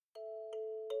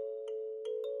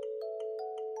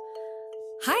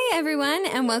Hi, everyone,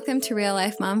 and welcome to Real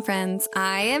Life Mom Friends.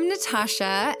 I am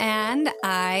Natasha, and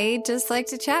I just like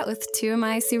to chat with two of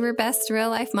my super best real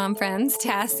life mom friends,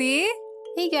 Tassy.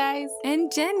 Hey, guys. And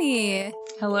Jenni.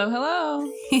 Hello, hello.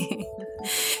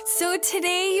 So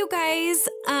today, you guys,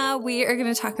 we are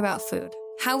going to talk about food,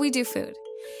 how we do food.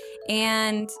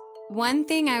 And one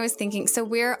thing I was thinking, so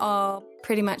we're all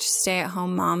pretty much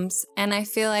stay-at-home moms, and I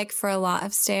feel like for a lot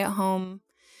of stay-at-home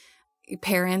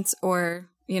parents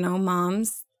or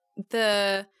moms,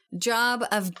 the job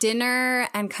of dinner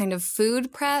and kind of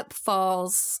food prep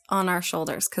falls on our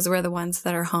shoulders because we're the ones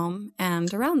that are home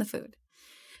and around the food.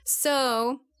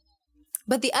 So,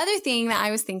 but the other thing that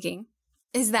I was thinking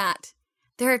is that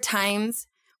there are times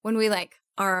when we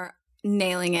are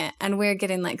nailing it and we're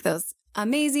getting those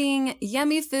amazing,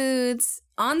 yummy foods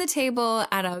on the table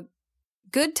at a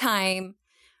good time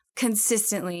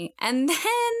consistently. And then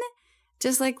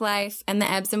just like life and the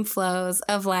ebbs and flows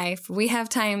of life, we have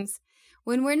times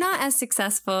when we're not as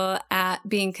successful at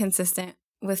being consistent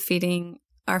with feeding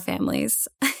our families.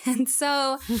 And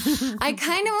so I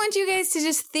kind of want you guys to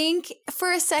just think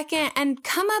for a second and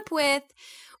come up with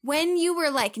when you were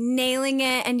nailing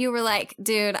it and you were like,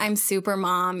 dude, I'm super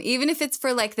mom, even if it's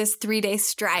for this 3-day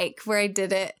strike where I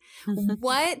did it,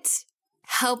 what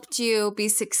helped you be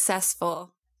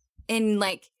successful in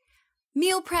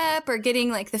meal prep or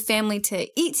getting the family to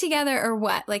eat together or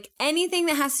what? Anything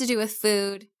that has to do with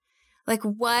food,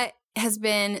 what has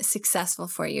been successful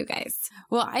for you guys?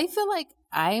 Well, I feel like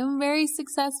I am very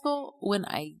successful when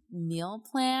I meal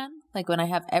plan, when I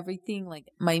have everything,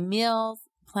 my meals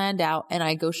planned out and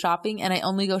I go shopping and I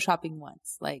only go shopping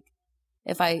once.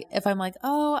 If I'm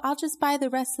oh, I'll just buy the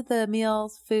rest of the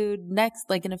meals, food next,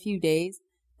 in a few days,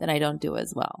 then I don't do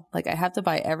as well. I have to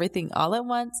buy everything all at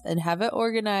once and have it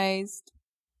organized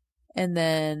and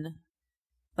then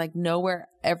know where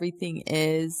everything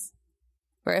is.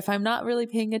 Or if I'm not really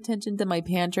paying attention to my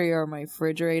pantry or my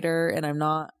refrigerator and I'm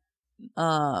not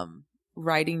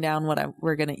writing down what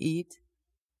we're going to eat,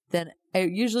 then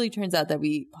it usually turns out that we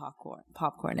eat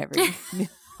popcorn every meal.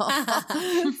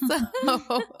 So,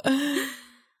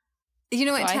 you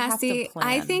know what, Tassy?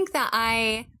 I think that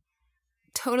I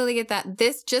totally get that.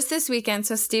 This weekend,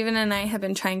 so Steven and I have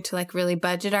been trying to really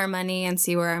budget our money and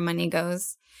see where our money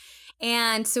goes.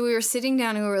 And so we were sitting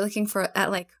down and we were looking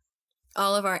at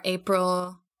all of our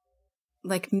April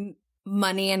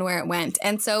money and where it went.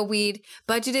 And so we'd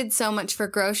budgeted so much for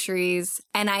groceries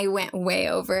and I went way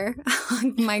over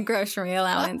on my grocery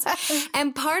allowance.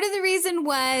 And part of the reason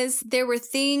was there were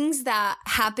things that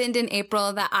happened in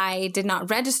April that I did not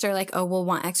register, oh, we'll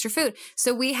want extra food.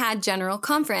 So we had general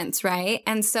conference, right?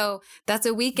 And so that's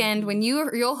a weekend when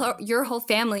your whole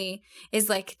family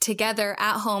is together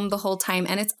at home the whole time.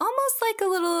 And it's almost a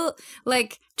little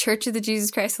Church of the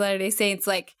Jesus Christ of Latter-day Saints,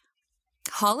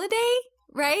 holiday,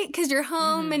 right? Because you're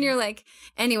home and you're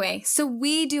anyway. So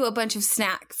we do a bunch of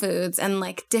snack foods and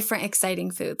different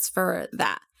exciting foods for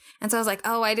that. And so I was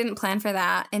oh, I didn't plan for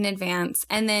that in advance.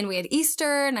 And then we had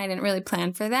Easter and I didn't really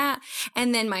plan for that.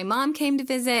 And then my mom came to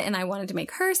visit and I wanted to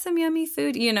make her some yummy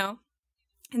food,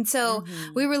 And so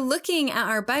we were looking at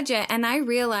our budget and I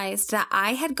realized that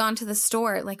I had gone to the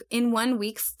store in 1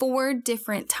 week 4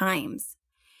 different times.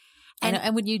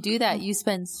 And when you do that, you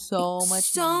spend so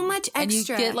much extra. And you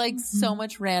get so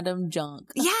much random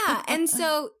junk. Yeah. And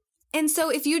so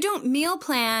if you don't meal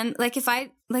plan, if I,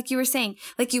 you were saying,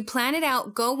 you plan it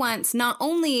out, go once, not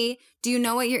only do you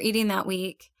know what you're eating that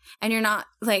week and you're not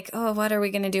oh, what are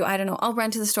we going to do? I don't know. I'll run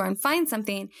to the store and find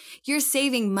something. You're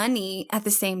saving money at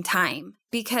the same time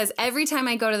because every time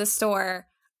I go to the store,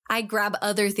 I grab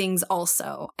other things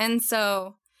also. And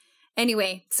so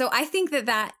anyway, so I think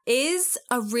that is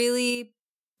a really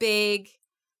big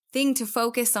thing to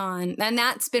focus on. And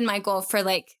that's been my goal for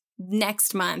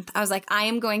next month. I was I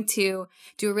am going to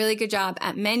do a really good job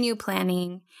at menu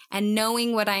planning and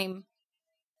knowing what I'm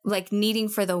needing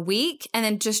for the week and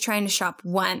then just trying to shop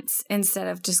once instead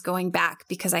of just going back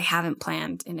because I haven't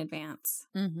planned in advance.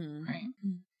 Mm-hmm. Right.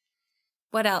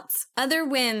 What else? Other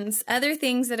wins, other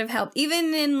things that have helped.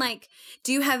 Even in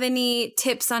do you have any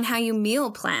tips on how you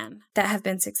meal plan that have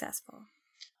been successful?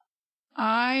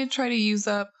 I try to use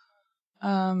up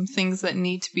things that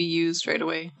need to be used right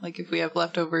away. If we have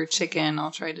leftover chicken,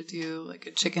 I'll try to do a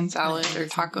chicken salad or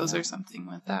tacos or something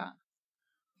with that.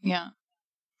 Yeah.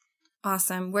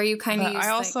 Awesome. Where you kind of use I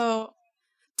also...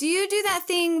 Do you do that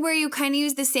thing where you kind of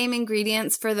use the same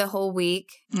ingredients for the whole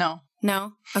week? No.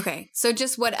 No? Okay. So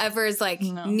just whatever's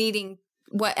needing,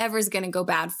 whatever's going to go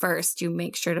bad first, you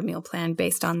make sure to meal plan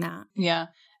based on that. Yeah.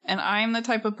 And I'm the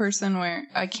type of person where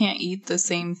I can't eat the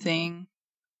same thing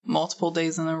multiple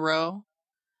days in a row.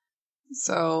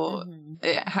 So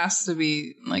it has to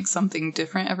be like something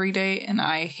different every day. And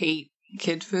I hate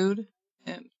kid food.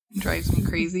 It drives me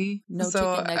crazy. No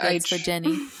chicken nuggets for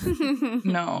Jenni.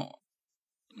 No.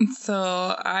 So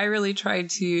I really try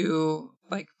to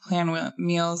like plan with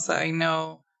meals that I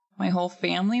know my whole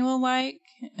family will like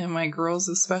and my girls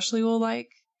especially will like,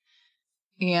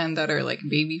 and that are like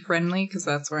baby friendly because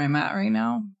that's where I'm at right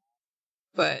now.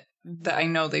 But that I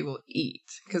know they will eat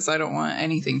because I don't want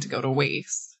anything to go to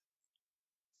waste.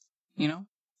 You know?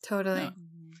 Totally. Yeah.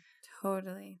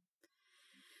 Totally.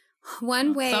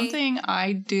 One way. Something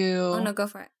I do. Oh, no, go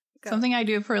for it. Go. Something I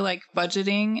do for like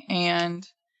budgeting and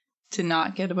to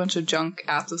not get a bunch of junk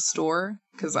at the store,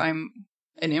 because I'm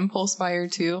an impulse buyer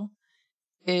too,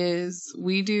 is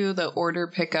we do the order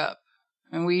pickup.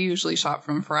 And we usually shop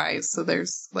from Fry's, so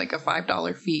there's like a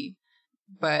 $5 fee.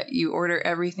 But you order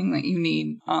everything that you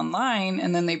need online,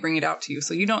 and then they bring it out to you.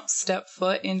 So you don't step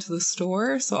foot into the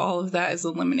store, so all of that is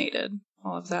eliminated.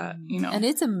 All of that, you know. And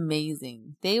it's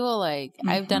amazing. They will like,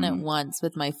 I've done it once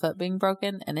with my foot being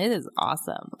broken, and it is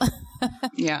awesome.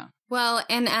 Yeah. Well,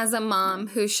 and as a mom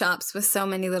who shops with so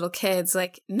many little kids,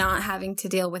 like not having to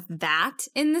deal with that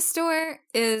in the store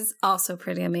is also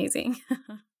pretty amazing.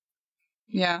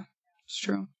 Yeah, it's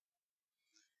true.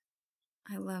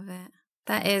 I love it.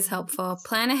 That is helpful.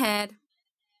 Plan ahead.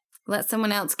 Let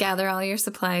someone else gather all your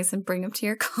supplies and bring them to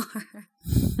your car.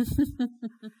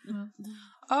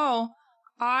 Oh,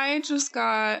 I just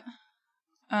got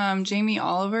Jamie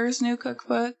Oliver's new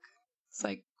cookbook. It's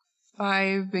like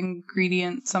 5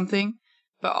 ingredients something,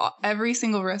 but every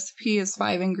single recipe is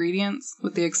 5 ingredients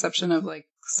with the exception of like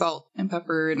salt and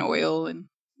pepper and oil and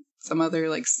some other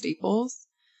like staples,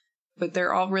 but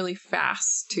they're all really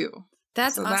fast too.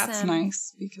 That's so awesome. That's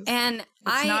nice because and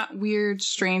it's not weird,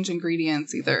 strange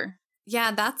ingredients either.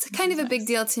 Yeah, that's kind of a big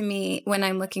deal to me when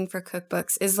I'm looking for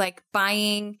cookbooks, is like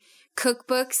buying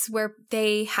cookbooks where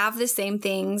they have the same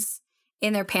things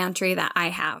in their pantry that I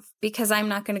have, because I'm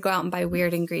not going to go out and buy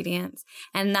weird ingredients.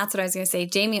 And that's what I was going to say.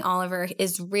 Jamie Oliver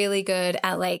is really good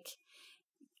at like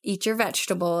eat your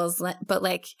vegetables, but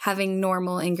like having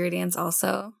normal ingredients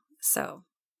also. So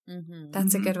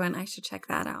that's a good one. I should check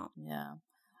that out. Yeah.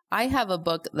 I have a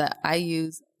book that I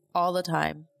use all the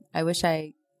time. I wish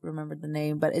I remembered the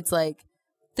name, but it's like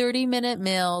 30-minute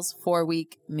meals,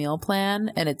 4-week meal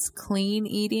plan, and it's clean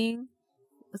eating.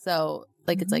 So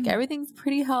like, it's like everything's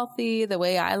pretty healthy the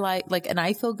way I like, and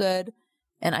I feel good.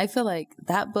 And I feel like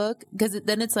that book, because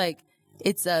then it's like,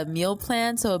 it's a meal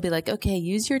plan. So it'll be like, okay,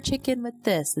 use your chicken with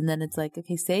this. And then it's like,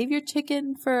 okay, save your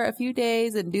chicken for a few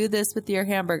days and do this with your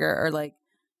hamburger, or like,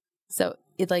 so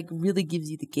it like really gives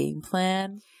you the game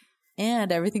plan,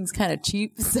 and everything's kind of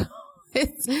cheap. So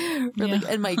it's really,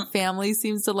 and my family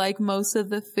seems to like most of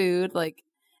the food. Like,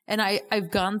 and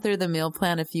I've gone through the meal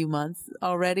plan a few months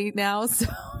already now. So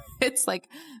it's like,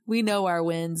 we know our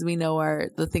wins. We know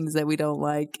the things that we don't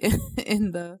like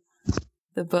in the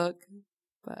book,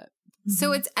 but.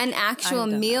 So it's an actual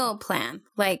meal plan.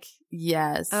 Like,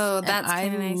 yes. Oh, that's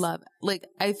kind of nice. I love, like,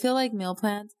 I feel like meal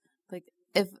plans, like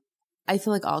I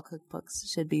feel like all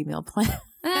cookbooks should be meal plans.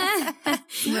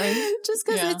 Right? Just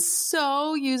because it's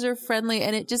so user friendly,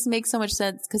 and it just makes so much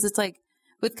sense. Because it's like,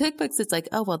 with cookbooks, it's like,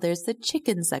 oh, well, there's the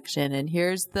chicken section, and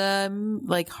here's the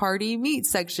like hearty meat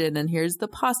section, and here's the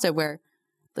pasta. Where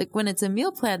like when it's a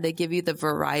meal plan, they give you the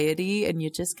variety, and you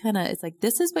just kind of, it's like,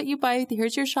 this is what you buy.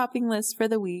 Here's your shopping list for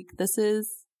the week. This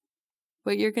is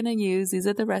what you're going to use. These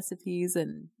are the recipes.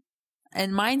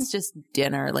 And mine's just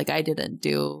dinner. Like, I didn't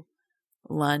do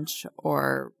lunch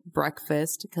or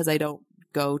breakfast because I don't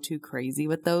go too crazy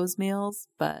with those meals.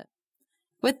 But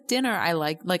with dinner, I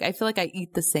I feel like I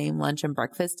eat the same lunch and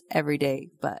breakfast every day.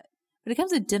 But when it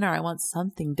comes to dinner, I want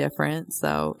something different.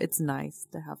 So it's nice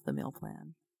to have the meal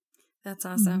plan. That's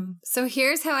awesome. So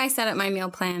here's how I set up my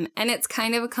meal plan. And it's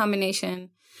kind of a combination.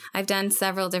 I've done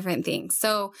several different things.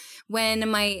 So when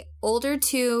my older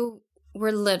 2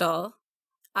 were little,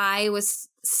 I was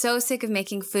so sick of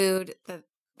making food that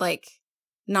like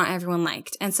not everyone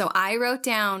liked. And so I wrote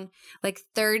down like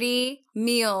 30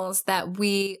 meals that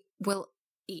we will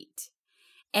eat.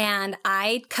 And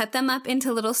I cut them up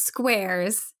into little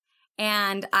squares.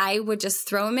 And I would just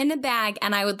throw them in a bag,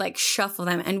 and I would like shuffle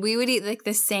them, and we would eat like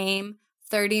the same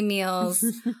 30 meals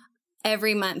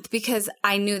every month because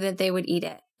I knew that they would eat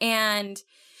it. And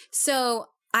so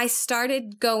I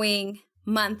started going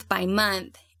month by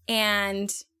month,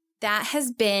 and that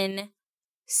has been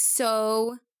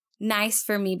so nice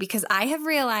for me because I have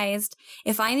realized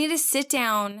if I need to sit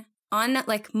down on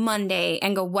like Monday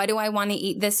and go, what do I want to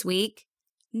eat this week?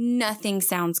 Nothing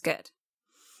sounds good.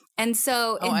 And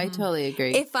so I totally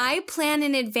agree. If I plan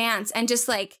in advance and just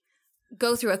like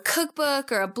go through a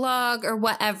cookbook or a blog or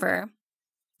whatever,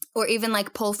 or even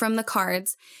like pull from the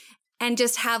cards and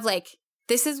just have like,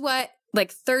 this is what,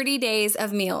 like 30 days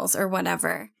of meals or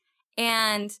whatever,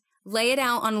 and lay it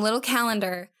out on a little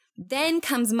calendar. Then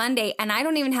comes Monday and I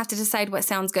don't even have to decide what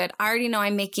sounds good. I already know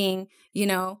I'm making,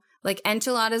 like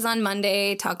enchiladas on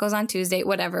Monday, tacos on Tuesday,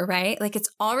 whatever, right? Like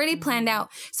it's already planned out.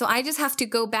 So I just have to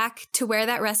go back to where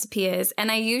that recipe is.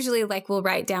 And I usually like will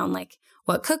write down like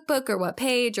what cookbook or what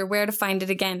page or where to find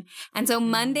it again. And so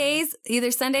Mondays,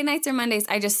 either Sunday nights or Mondays,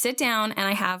 I just sit down and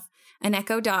I have an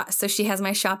Echo Dot. So she has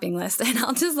my shopping list and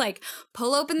I'll just like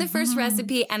pull open the first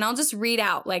recipe and I'll just read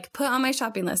out, like put on my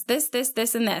shopping list, this,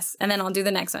 and this. And then I'll do the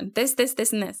next one, this,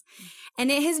 and this. And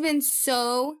it has been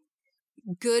so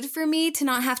good for me to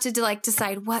not have to like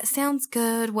decide what sounds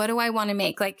good. What do I want to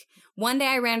make? Like one day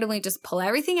I randomly just pull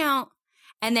everything out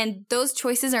and then those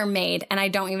choices are made and I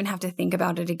don't even have to think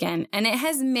about it again. And it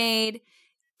has made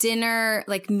dinner,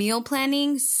 like meal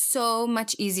planning, so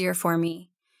much easier for me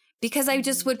because I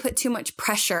just would put too much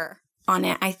pressure on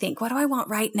it. I think, what do I want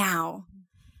right now?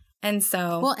 And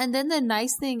so. Well, and then the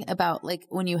nice thing about like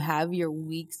when you have your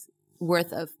week's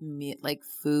worth of like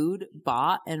food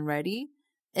bought and ready,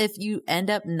 if you end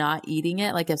up not eating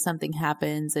it, like if something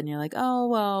happens and you're like, oh,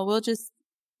 well, we'll just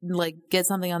like get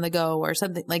something on the go or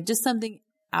something, like just something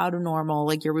out of normal,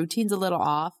 like your routine's a little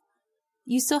off,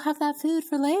 you still have that food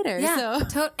for later. Yeah.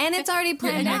 So. And it's already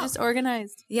planned out. You're just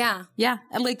organized. Yeah. Yeah.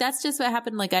 And like that's just what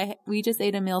happened. Like we just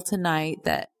ate a meal tonight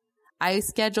that I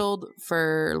scheduled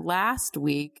for last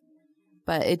week,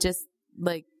 but it just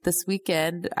like this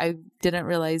weekend, I didn't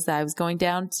realize that I was going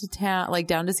down to town, like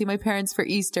down to see my parents for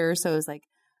Easter. So it was like,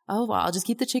 oh, well, I'll just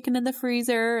keep the chicken in the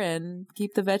freezer and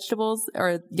keep the vegetables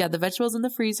the vegetables in the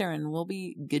freezer and we'll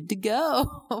be good to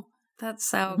go. That's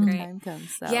so great. Time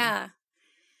comes, so. Yeah.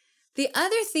 The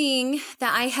other thing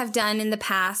that I have done in the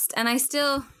past, and I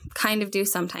still kind of do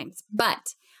sometimes,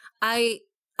 but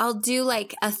I'll do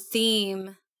like a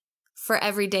theme for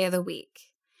every day of the week.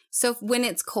 So when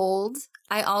it's cold,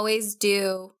 I always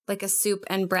do like a soup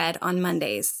and bread on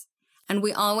Mondays. And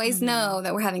we always know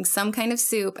that we're having some kind of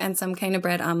soup and some kind of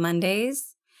bread on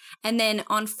Mondays. And then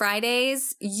on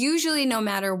Fridays, usually no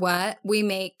matter what, we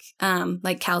make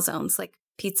like calzones, like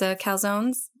pizza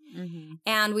calzones. Mm-hmm.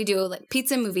 And we do like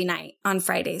pizza movie night on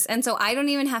Fridays. And so I don't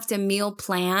even have to meal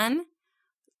plan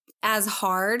as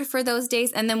hard for those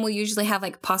days. And then we'll usually have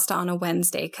like pasta on a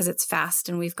Wednesday because it's fast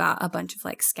and we've got a bunch of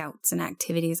like scouts and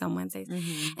activities on Wednesdays.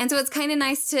 Mm-hmm. And so it's kind of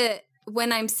nice to,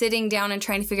 when I'm sitting down and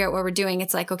trying to figure out what we're doing,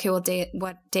 it's like, okay, well,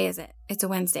 what day is it? It's a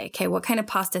Wednesday. Okay, what kind of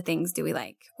pasta things do we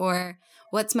like? Or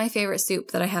what's my favorite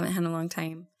soup that I haven't had in a long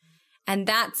time? And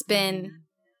that's been,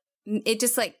 it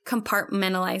just like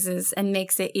compartmentalizes and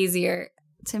makes it easier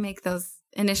to make those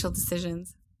initial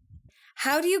decisions.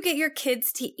 How do you get your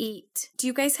kids to eat? Do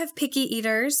you guys have picky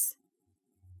eaters?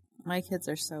 My kids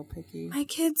are so picky. My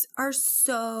kids are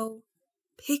so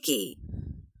picky.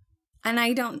 And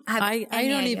I don't have I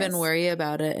don't even worry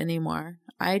about it anymore.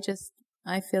 I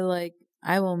feel like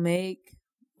I will make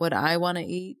what I want to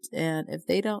eat. And if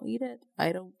they don't eat it,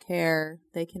 I don't care.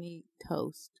 They can eat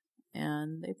toast.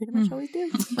 And they pretty much always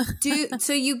do.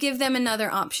 So you give them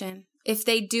another option. If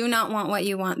they do not want what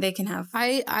you want, they can have.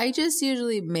 I just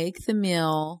usually make the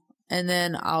meal and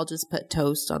then I'll just put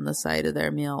toast on the side of their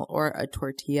meal or a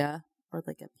tortilla or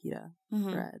like a pita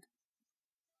bread.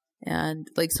 And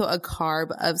like, so a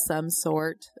carb of some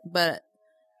sort, but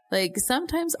like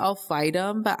sometimes I'll fight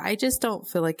them, but I just don't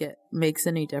feel like it makes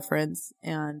any difference.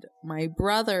 And my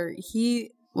brother, he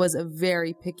was a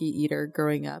very picky eater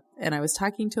growing up. And I was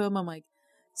talking to him. I'm like,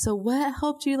 so what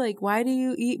helped you? Like, why do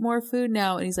you eat more food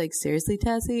now? And he's like, seriously,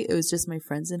 Tassy, it was just my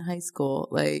friends in high school.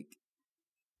 Like,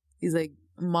 he's like,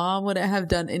 Mom wouldn't have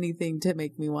done anything to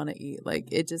make me want to eat.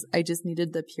 Like I just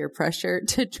needed the peer pressure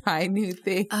to try new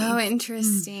things. Oh,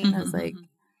 interesting. I was like,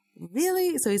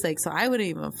 really? So he's like, so I wouldn't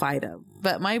even fight him.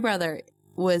 But my brother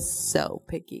was so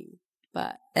picky.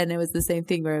 And it was the same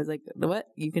thing where I was like, what?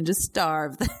 You can just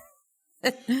starve.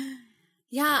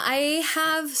 Yeah, I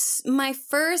have my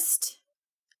first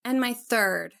and my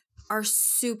third are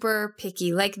super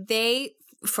picky. Like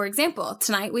for example,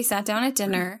 tonight we sat down at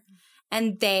dinner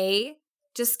and they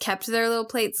just kept their little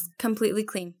plates completely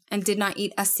clean and did not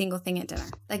eat a single thing at dinner.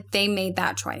 Like they made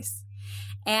that choice.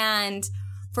 And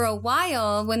for a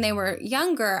while when they were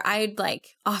younger, I'd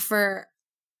like offer,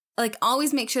 like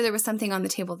always make sure there was something on the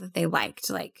table that they liked,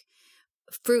 like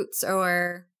fruits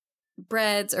or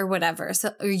breads or whatever.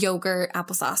 So, or yogurt,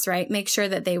 applesauce, right? Make sure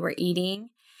that they were eating.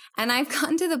 And I've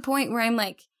gotten to the point where I'm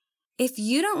like, if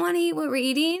you don't want to eat what we're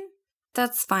eating,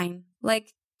 that's fine.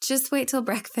 Like just wait till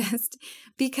breakfast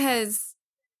because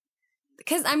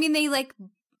because I mean, they like,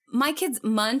 my kids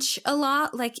munch a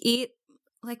lot, like eat,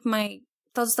 like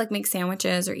they'll just like make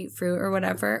sandwiches or eat fruit or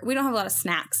whatever. We don't have a lot of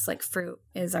snacks. Like fruit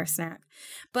is our snack.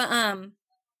 But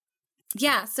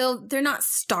yeah, so they're not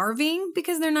starving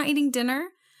because they're not eating dinner.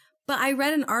 But I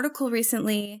read an article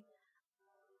recently,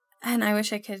 and I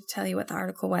wish I could tell you what the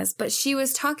article was, but she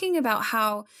was talking about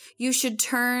how you should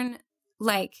turn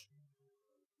like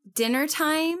dinner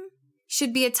time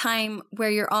should be a time where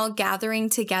you're all gathering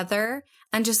together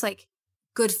and just like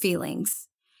good feelings.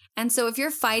 And so if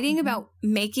you're fighting about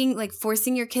making, like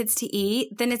forcing your kids to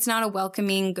eat, then it's not a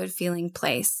welcoming, good feeling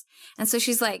place. And so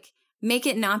she's like, make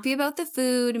it not be about the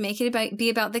food, make it be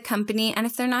about the company. And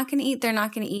if they're not going to eat, they're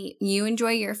not going to eat. You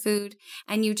enjoy your food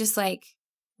and you just like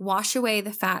wash away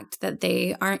the fact that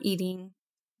they aren't eating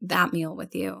that meal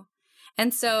with you.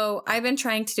 And so I've been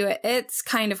trying to do it. It's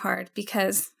kind of hard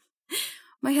because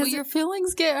my husband, your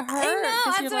feelings get hurt. I know.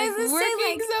 That's what I was working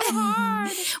saying. So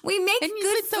hard. We make and you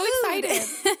good get so food.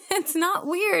 excited. It's not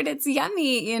weird. It's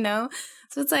yummy, you know?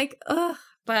 So it's like, ugh.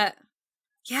 But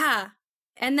yeah.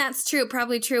 And that's true.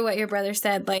 Probably true what your brother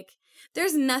said. Like,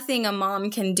 there's nothing a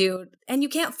mom can do. And you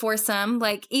can't force them.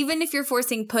 Like, even if you're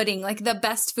forcing pudding, like the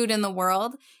best food in the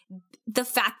world, the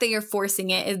fact that you're forcing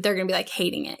it is they're going to be like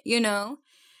hating it, you know?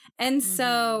 And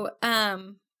so,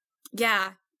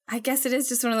 yeah, I guess it is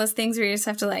just one of those things where you just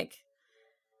have to like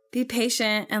be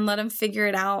patient and let them figure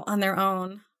it out on their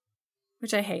own,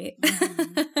 which I hate.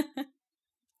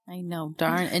 I know.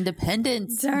 Darn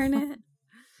independence. Darn it.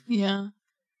 Yeah.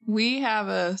 We have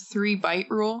a 3-bite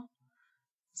rule.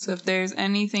 So if there's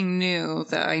anything new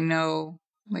that I know,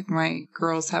 like my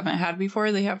girls haven't had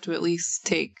before, they have to at least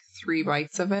take 3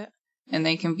 bites of it. And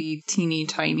they can be teeny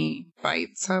tiny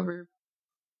bites, however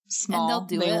small and they'll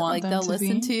do they it. want Like them they'll to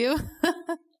listen be. to you.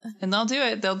 And they'll do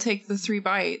it. They'll take the 3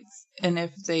 bites. And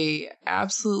if they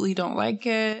absolutely don't like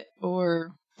it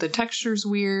or the texture's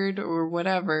weird or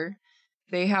whatever,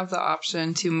 they have the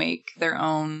option to make their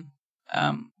own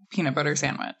peanut butter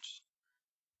sandwich.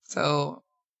 So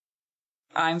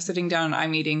I'm sitting down,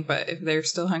 I'm eating, but if they're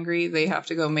still hungry, they have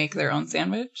to go make their own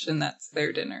sandwich, and that's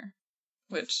their dinner,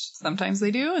 which sometimes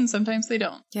they do and sometimes they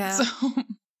don't. Yeah. So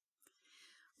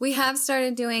We have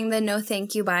started doing the no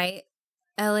thank you bite.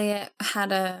 Elliot had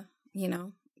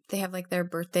they have like their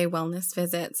birthday wellness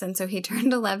visits. And so he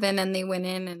turned 11 and they went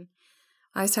in and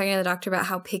I was talking to the doctor about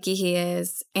how picky he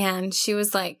is. And she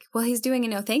was like, well, he's doing a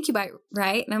no thank you bite,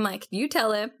 right? And I'm like, you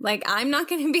tell him. Like, I'm not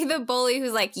going to be the bully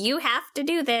who's like, you have to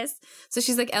do this. So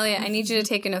she's like, Elliot, I need you to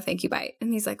take a no thank you bite.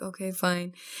 And he's like, okay,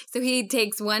 fine. So he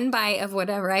takes 1 bite of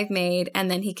whatever I've made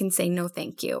and then he can say no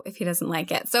thank you if he doesn't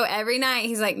like it. So every night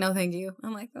he's like, no thank you.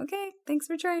 I'm like, okay, thanks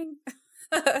for trying.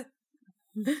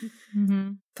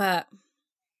 But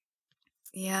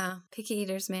yeah, picky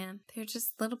eaters, man. They're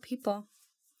just little people.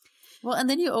 Well, and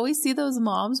then you always see those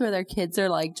moms where their kids are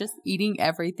like just eating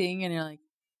everything and you're like,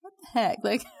 what the heck?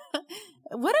 Like,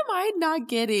 what am I not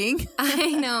getting?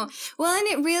 I know. Well, and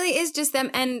it really is just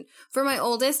them. And for my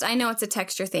oldest, I know it's a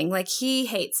texture thing. Like he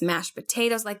hates mashed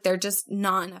potatoes. Like they're just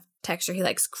not enough texture. He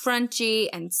likes crunchy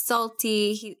and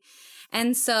salty.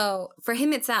 And so for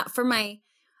him, it's that. For my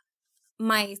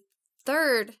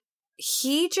third,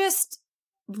 he just,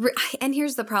 and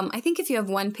here's the problem. I think if you have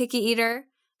one picky eater,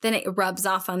 then it rubs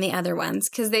off on the other ones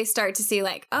because they start to see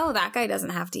like, oh, that guy doesn't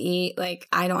have to eat. Like,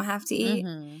 I don't have to eat.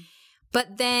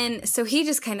 But then, so he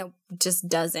just kind of just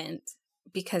doesn't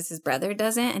because his brother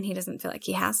doesn't and he doesn't feel like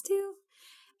he has to.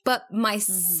 But my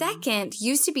second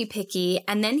used to be picky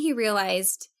and then he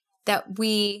realized that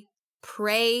we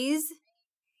praise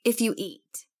if you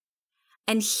eat.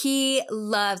 And he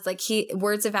loves,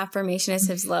 words of affirmation is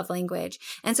his love language.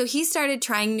 And so he started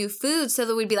trying new foods so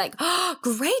that we'd be like, oh,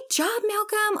 great job,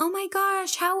 Malcolm. Oh my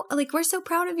gosh. We're so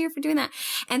proud of you for doing that.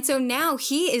 And so now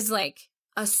he is like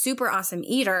a super awesome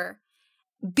eater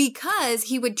because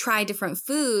he would try different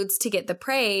foods to get the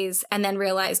praise and then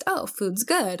realized, oh, food's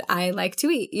good. I like to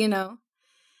eat, you know?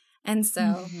 And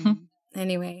so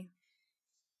anyway,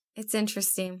 it's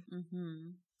interesting.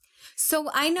 So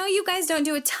I know you guys don't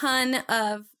do a ton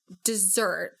of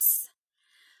desserts,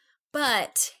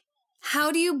 but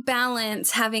how do you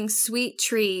balance having sweet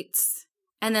treats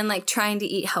and then like trying to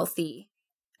eat healthy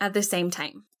at the same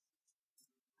time?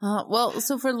 Well,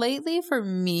 so for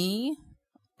me,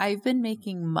 I've been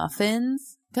making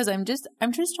muffins because I'm just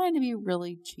trying to be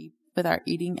really cheap with our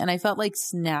eating. And I felt like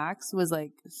snacks was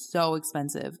like so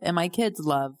expensive and my kids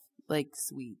love like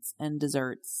sweets and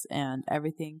desserts and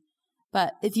everything.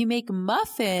 But if you make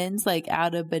muffins like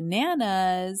out of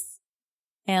bananas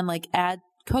and like add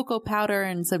cocoa powder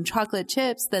and some chocolate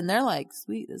chips, then they're like,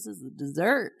 sweet, this is a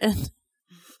dessert.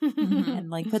 and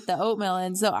like put the oatmeal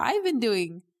in. So I've been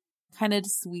doing kind of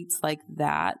sweets like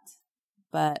that,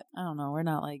 but I don't know. We're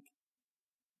not like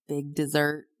big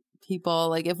dessert people.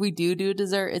 Like if we do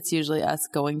dessert, it's usually us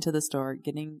going to the store,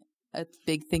 getting a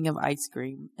big thing of ice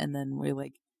cream, and then we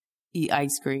like eat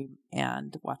ice cream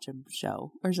and watch a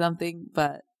show or something.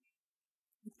 But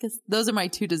because those are my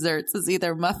two desserts, is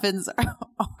either muffins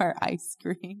or ice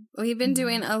cream. We've been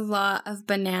doing a lot of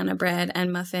banana bread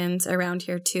and muffins around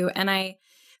here too. And I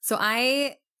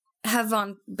have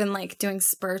been like doing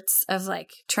spurts of like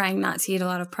trying not to eat a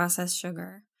lot of processed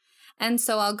sugar. And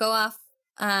so I'll go off,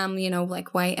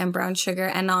 like white and brown sugar,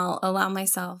 and I'll allow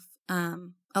myself a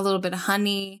little bit of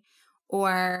honey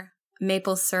or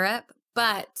maple syrup.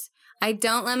 But I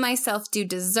don't let myself do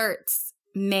desserts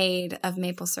made of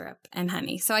maple syrup and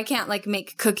honey. So I can't like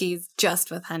make cookies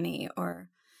just with honey or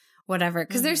whatever.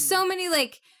 Because there's so many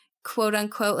like quote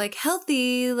unquote like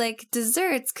healthy like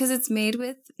desserts because it's made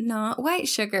with not white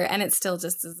sugar and it still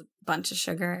just is a bunch of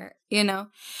sugar,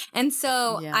 And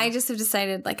so I just have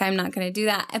decided like I'm not going to do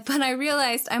that. But I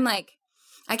realized I'm like,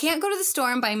 I can't go to the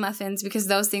store and buy muffins because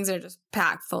those things are just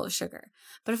packed full of sugar.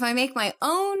 But if I make my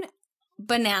own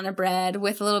banana bread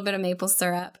with a little bit of maple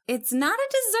syrup, it's not a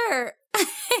dessert.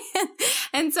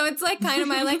 And so it's like kind of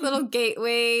my like little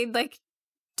gateway like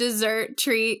dessert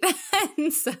treat.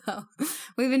 And so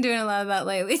we've been doing a lot of that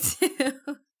lately too.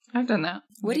 I've done that.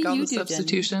 What make do all you the do,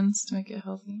 substitutions to make it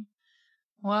healthy?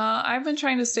 Well, I've been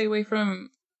trying to stay away from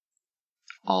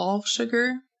all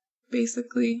sugar,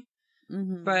 basically.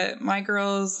 Mm-hmm. But my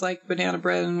girls like banana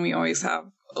bread, and we always have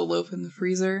a loaf in the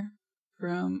freezer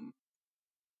from,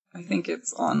 I think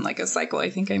it's on like a cycle. I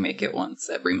think I make it once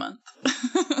every month.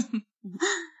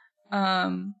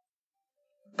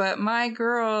 But my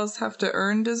girls have to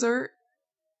earn dessert.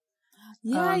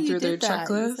 Yeah, you through their did that.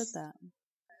 checklist. You said that.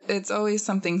 It's always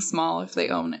something small if they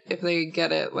own it. If they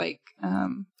get it, like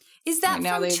is that right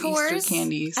now from they have chores? Easter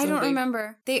candy. So I don't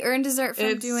remember. They earn dessert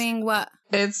from doing what?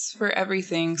 It's for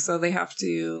everything. So they have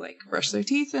to like brush their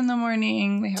teeth in the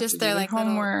morning. They have just to their do their like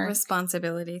homework. Little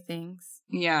responsibility things.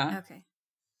 Yeah. Okay.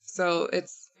 So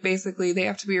it's basically they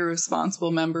have to be a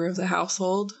responsible member of the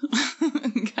household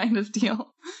kind of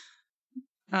deal.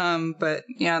 But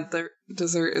yeah, their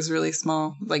dessert is really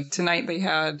small. Like tonight they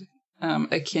had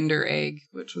a Kinder egg,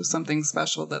 which was something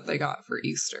special that they got for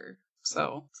Easter.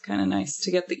 So it's kind of nice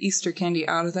to get the Easter candy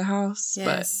out of the house.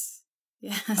 Yes.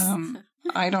 But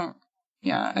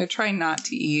I try not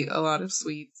to eat a lot of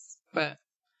sweets, but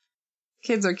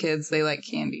kids are kids. They like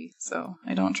candy. So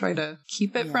I don't try to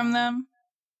keep it from them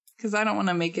because I don't want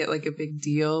to make it like a big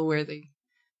deal where they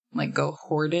like go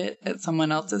hoard it at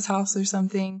someone else's house or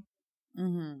something.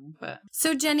 Mm-hmm. But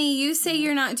so Jenni, you say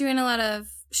you're not doing a lot of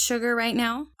sugar right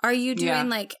now. Are you doing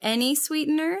like any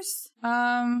sweeteners?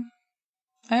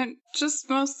 I'm just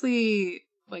mostly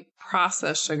like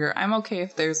processed sugar. I'm okay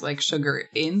if there's like sugar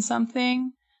in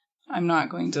something. I'm not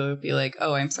going to be like,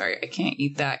 oh, I'm sorry, I can't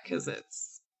eat that because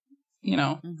it's,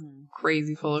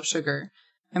 crazy full of sugar.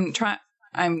 I'm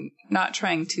not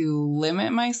trying to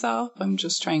limit myself. I'm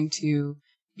just trying to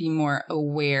be more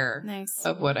aware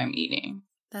of what I'm eating.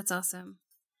 That's awesome.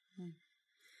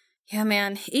 Yeah,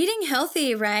 man. Eating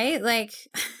healthy, right? Like,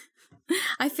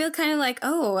 I feel kind of like,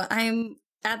 oh, I'm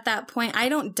at that point. I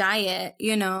don't diet,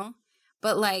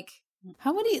 but like.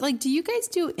 How many, like, do you guys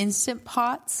do Instant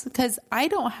Pots? Because I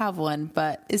don't have one,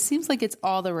 but it seems like it's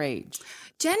all the rage.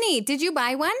 Jenni, did you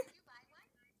buy one?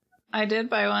 I did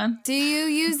buy one. Do you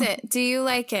use it? Do you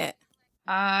like it?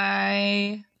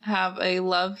 I have a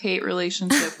love-hate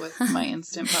relationship with my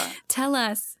Instant Pot. Tell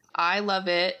us. I love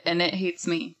it, and it hates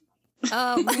me.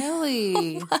 Oh,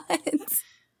 really? What?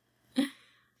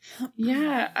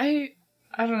 Yeah, I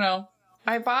don't know.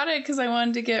 I bought it because I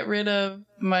wanted to get rid of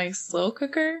my slow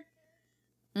cooker,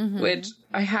 which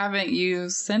I haven't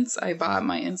used since I bought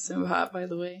my Instant Pot, by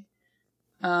the way.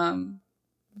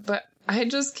 But I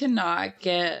just cannot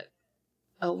get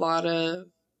a lot of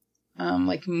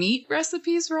like meat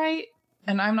recipes right,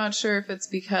 and I'm not sure if it's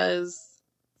because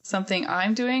something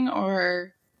I'm doing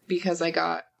or because I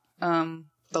got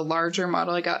the larger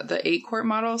model. I got the 8-quart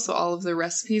model, so all of the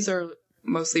recipes are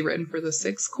mostly written for the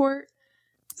 6-quart.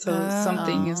 So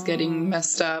something is getting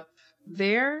messed up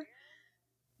there.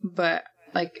 But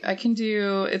like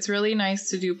it's really nice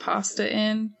to do pasta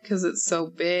in because it's so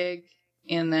big.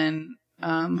 And then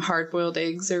hard-boiled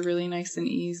eggs are really nice and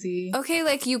easy. Okay,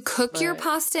 like you cook your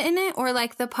pasta in it, or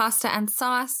like the pasta and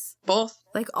sauce? Both.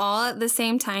 Like all at the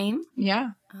same time?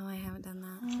 Yeah. Oh, I haven't done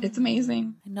that. It's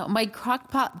amazing. I know. My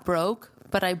crock pot broke,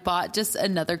 but I bought just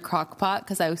another crock pot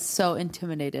because I was so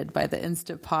intimidated by the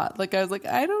Instant Pot. Like, I was like,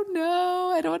 I don't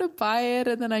know. I don't want to buy it.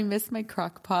 And then I missed my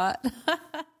crock pot.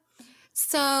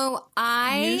 So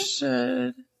You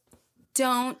should.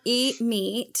 don't eat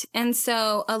meat. And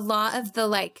so a lot of the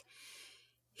like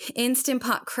Instant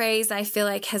Pot craze, I feel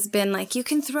like, has been like, you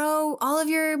can throw all of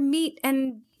your meat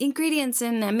and ingredients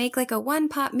in and make like a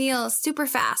 1-pot meal super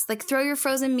fast. Like throw your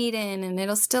frozen meat in and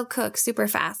it'll still cook super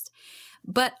fast.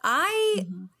 But I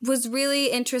was really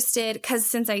interested because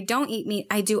since I don't eat meat,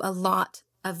 I do a lot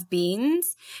of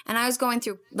beans. And I was going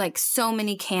through like so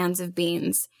many cans of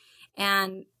beans.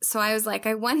 And so I was like,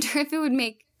 I wonder if it would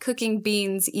make cooking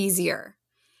beans easier.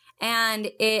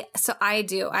 And so I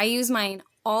do. I use mine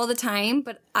all the time,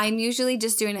 but I'm usually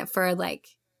just doing it for like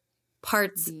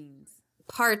parts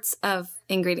of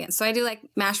ingredients. So I do like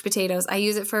mashed potatoes. I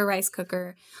use it for a rice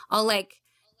cooker. I'll like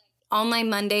on my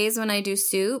Mondays when I do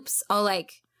soups, I'll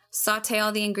like saute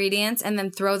all the ingredients and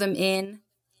then throw them in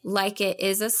like it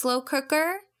is a slow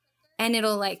cooker, and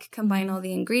it'll like combine all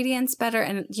the ingredients better.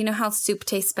 And you know how soup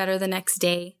tastes better the next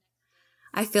day?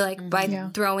 I feel like by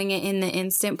throwing it in the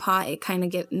Instant Pot, it kind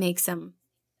of makes them,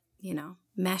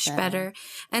 mesh better.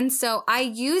 And so I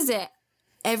use it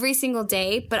every single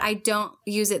day, but I don't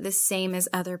use it the same as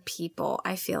other people,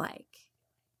 I feel like.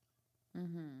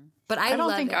 But I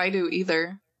don't think it. I do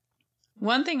either.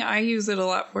 One thing I use it a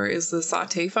lot for is the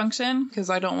saute function because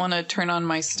I don't want to turn on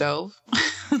my stove.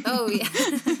 Oh, yeah.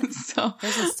 So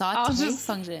there's a saute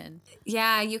function.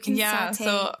 Yeah, you can saute.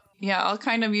 So I'll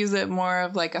kind of use it more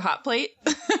of like a hot plate.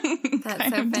 That's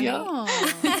so funny.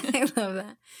 I love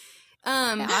that.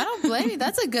 I don't blame you.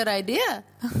 That's a good idea.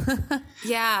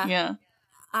 Yeah. Yeah.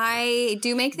 I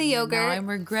do make the yogurt. Now I'm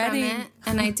regretting from it,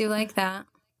 and I do like that.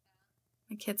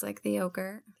 My kids like the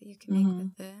yogurt that you can make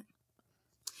with it.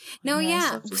 No,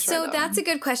 yeah. So that's a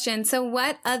good question. So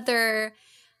what other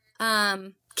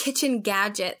kitchen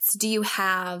gadgets do you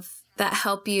have that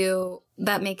help you,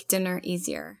 that make dinner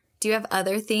easier? Do you have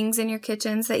other things in your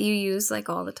kitchens that you use like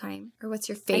all the time? Or what's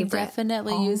your favorite? I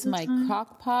definitely use my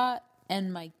crock pot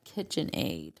and my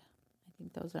KitchenAid. I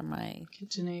think those are my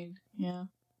KitchenAid. Yeah.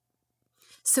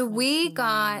 So we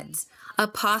got a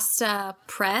pasta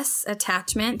press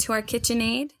attachment to our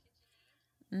KitchenAid.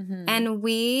 And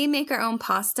we make our own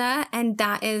pasta, and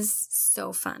that is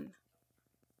so fun.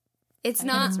 It's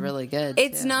really good.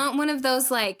 It's not one of those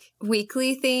like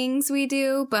weekly things we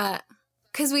do, but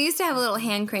because we used to have a little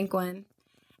hand crank one,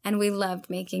 and we loved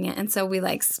making it. And so we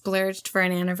like splurged for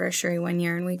an anniversary one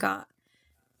year,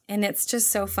 and it's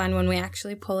just so fun when we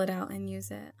actually pull it out and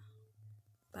use it.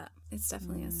 But it's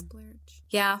definitely a splurge.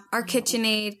 Yeah, our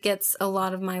KitchenAid gets a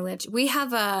lot of mileage. We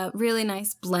have a really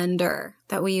nice blender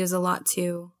that we use a lot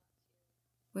too.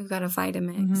 We've got a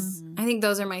Vitamix. I think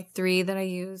those are my 3 that I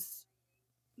use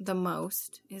the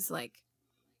most, is like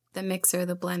the mixer,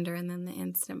 the blender, and then the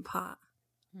Instant Pot.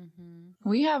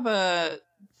 We have a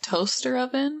toaster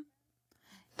oven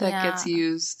that gets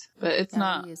used, but it's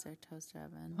not. We use our toaster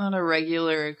oven. Not a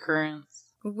regular occurrence.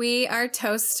 Our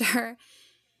toaster,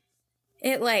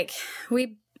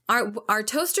 our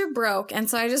toaster broke, and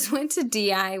so I just went to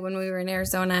DI when we were in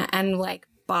Arizona and like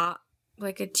bought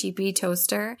like a cheapy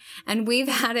toaster, and we've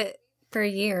had it for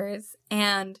years,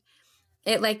 and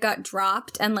it like got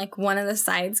dropped and like one of the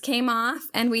sides came off,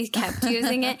 and we kept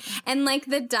using it, and like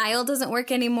the dial doesn't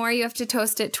work anymore. You have to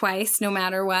toast it twice no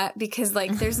matter what, because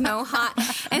like there's no hot.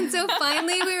 And so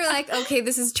finally we were like, okay,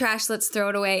 this is trash, let's throw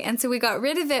it away. And so we got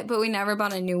rid of it, but we never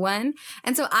bought a new one.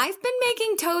 And so I've been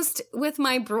making toast with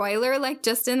my broiler like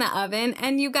just in the oven,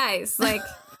 and you guys, like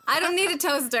I don't need a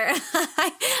toaster.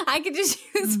 I could just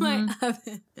use my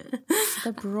oven.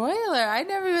 The broiler. I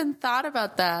never even thought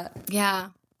about that. Yeah.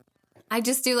 I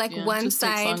just do like one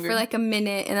side for like a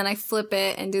minute, and then I flip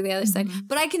it and do the other side.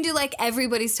 But I can do like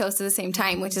everybody's toast at the same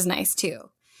time, which is nice too.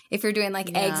 If you're doing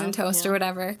like eggs and toast or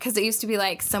whatever. Because it used to be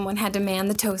like someone had to man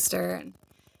the toaster. And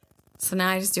so now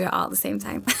I just do it all at the same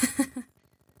time.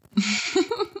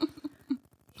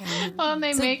 Well, and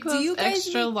they make those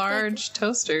extra large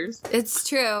toasters. It's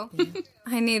true.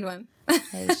 I need one.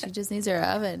 Hey, she just needs her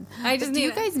oven. Do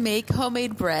you guys make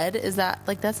homemade bread? Is that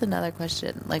like, that's another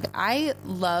question. Like, I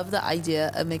love the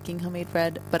idea of making homemade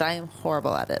bread, but I am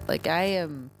horrible at it. Like, I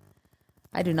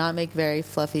do not make very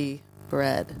fluffy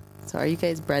bread. So are you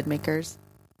guys bread makers?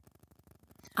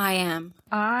 I am.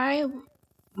 I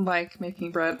like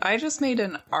making bread. I just made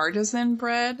an artisan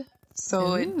bread.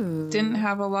 So it didn't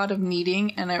have a lot of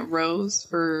kneading, and it rose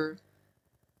for,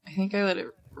 I think I let it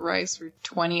rise for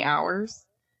 20 hours.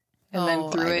 And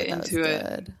then threw it into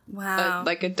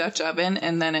a Dutch oven,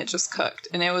 and then it just cooked,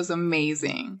 and it was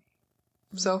amazing.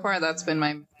 So far, that's been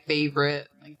my favorite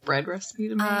like bread recipe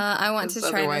to make. I want to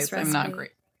try this recipe. I'm not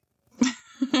great.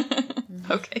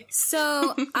 Okay.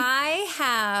 So I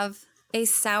have a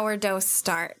sourdough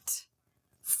start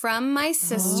from my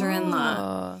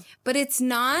sister-in-law, but it's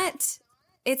not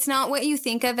what you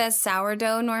think of as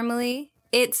sourdough normally.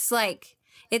 It's like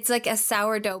a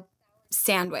sourdough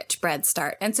sandwich bread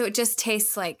start. And so it just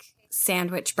tastes like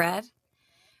sandwich bread,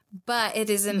 but it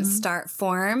is in start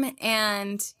form.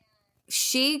 And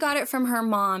she got it from her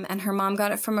mom, and her mom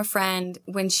got it from a friend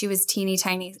when she was teeny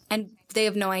tiny. And they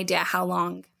have no idea how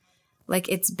long, like,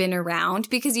 it's been around,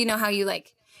 because you know how you,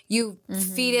 like, you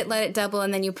feed it, let it double,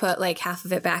 and then you put, like, half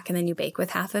of it back, and then you bake with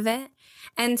half of it.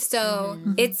 And so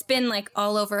it's been, like,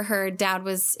 all over. Her dad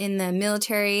was in the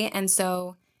military, and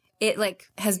so it, like,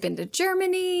 has been to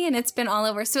Germany, and it's been all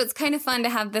over. So it's kind of fun to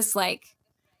have this, like,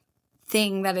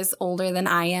 thing that is older than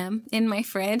I am in my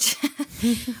fridge.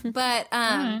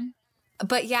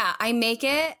 But yeah, I make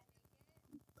it,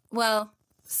 well,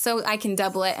 so I can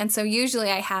double it. And so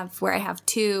usually I have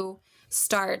 2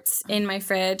 starts in my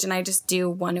fridge, and I just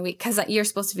do 1 a week, because you're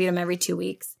supposed to feed them every 2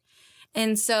 weeks.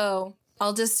 And so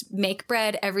I'll just make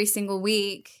bread every single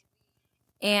week,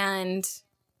 and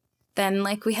then,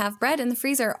 like, we have bread in the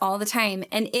freezer all the time.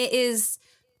 And it is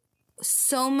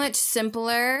so much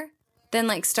simpler than,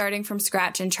 like, starting from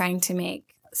scratch and trying to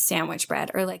make sandwich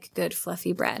bread or, like, good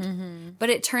fluffy bread. But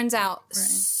it turns out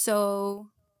so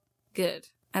good.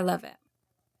 I love it.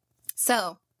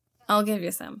 So I'll give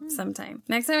you some sometime.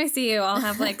 Next time I see you, I'll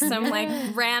have, like, some, like,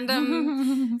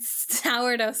 random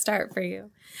sourdough start for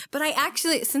you. But I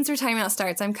actually, since we're talking about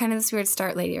starts, I'm kind of this weird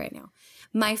start lady right now.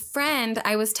 My friend,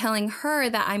 I was telling her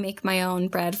that I make my own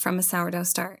bread from a sourdough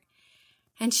start.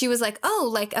 And she was like, oh,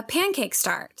 like a pancake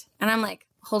start. And I'm like,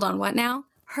 hold on, what now?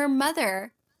 Her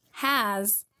mother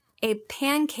has a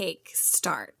pancake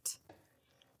start.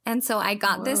 And so I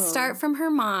got this start from her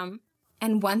mom,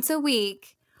 and once a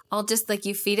week, I'll just, like,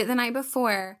 you feed it the night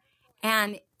before,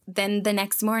 and then the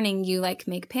next morning you, like,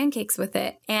 make pancakes with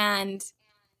it. And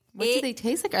what do they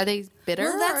taste like? Are they bitter?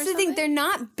 Well, that's the thing. They're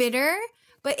not bitter,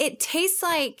 but it tastes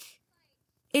like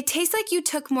you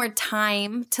took more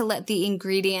time to let the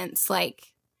ingredients,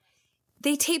 like,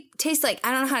 they taste like,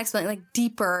 I don't know how to explain it, like,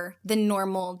 deeper than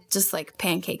normal, just, like,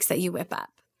 pancakes that you whip up.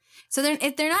 So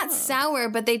they're not sour,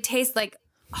 but they taste, like,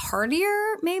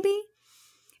 heartier, maybe.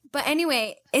 But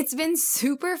anyway, it's been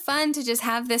super fun to just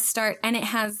have this start. And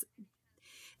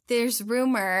there's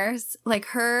rumors, like,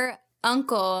 her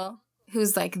uncle,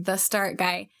 who's, like, the start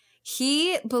guy,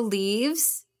 he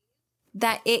believes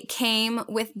that it came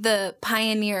with the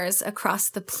pioneers across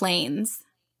the plains.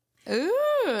 Ooh,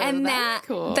 and that's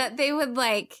cool. That they would,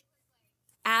 like,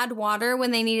 add water when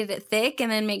they needed it thick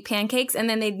and then make pancakes, and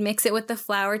then they'd mix it with the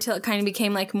flour till it kind of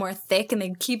became, like, more thick, and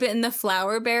they'd keep it in the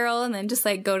flour barrel and then just,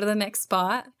 like, go to the next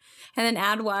spot and then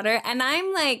add water. And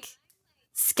I'm, like,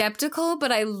 skeptical,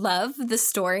 but I love the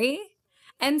story.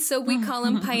 And so we call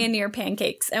them pioneer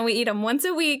pancakes, and we eat them once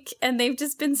a week, and they've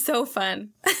just been so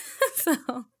fun. So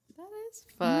that is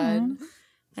fun.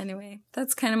 Anyway,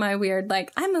 that's kind of my weird,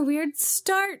 like, I'm a weird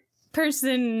start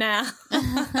person now.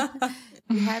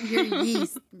 You have your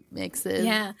yeast mixes.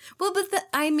 Yeah. Well, but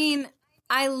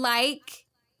I like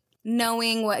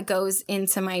knowing what goes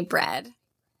into my bread,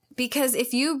 because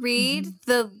if you read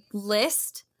the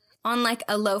list on, like,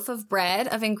 a loaf of bread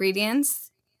of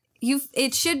ingredients,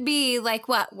 it should be like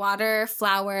what? Water,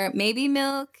 flour, maybe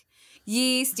milk,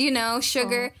 yeast,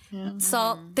 sugar,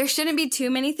 salt. There shouldn't be too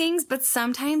many things, but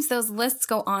sometimes those lists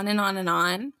go on and on and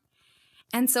on.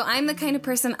 And so I'm the kind of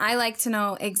person, I like to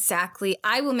know exactly.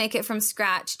 I will make it from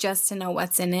scratch just to know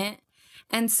what's in it.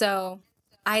 And so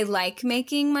I like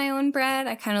making my own bread.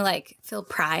 I kind of, like, feel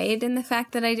pride in the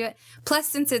fact that I do it. Plus,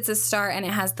 since it's a start and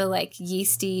it has the, like,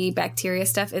 yeasty bacteria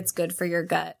stuff, it's good for your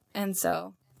gut. And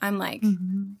so I'm like,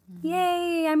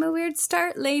 yay, I'm a weird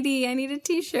start lady. I need a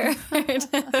t-shirt.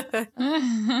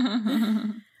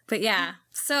 But yeah,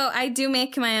 so I do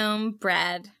make my own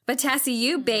bread. But Tassy,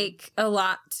 you bake a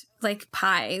lot, like,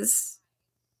 pies.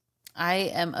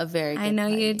 I am a very good I know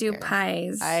pie you maker. do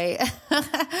pies.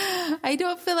 I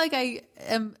don't feel like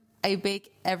I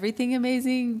bake everything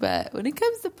amazing, but when it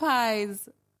comes to pies,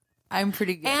 I'm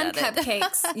pretty good and at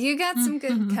cupcakes. it. You got some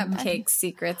good cupcake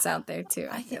secrets out there too.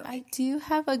 I do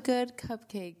have a good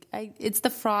cupcake. It's the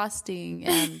frosting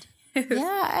and I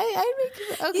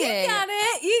make okay. You got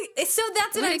it. So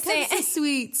that's what I'm saying.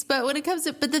 When it comes to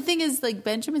sweets, but the thing is, like,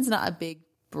 Benjamin's not a big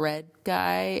bread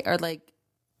guy, or, like,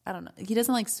 I don't know. He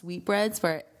doesn't like sweet breads.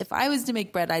 Where if I was to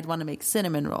make bread, I'd want to make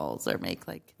cinnamon rolls or make,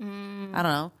 like, I don't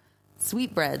know,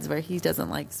 sweet breads, where he doesn't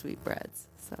like sweet breads.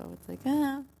 So it's like,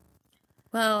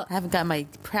 well, I haven't got my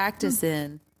practice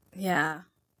in. Yeah,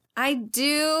 I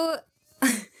do.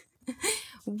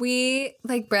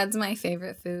 Bread's my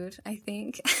favorite food, I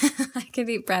think. I could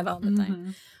eat bread all the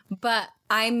time. But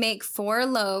I make 4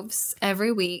 loaves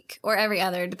every week or every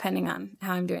other, depending on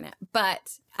how I'm doing it.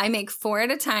 But I make 4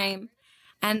 at a time.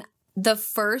 And the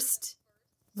first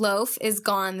loaf is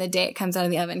gone the day it comes out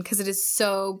of the oven because it is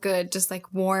so good, just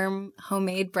like warm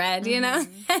homemade bread, you know?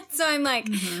 And so I'm like,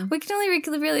 we can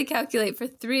only really calculate for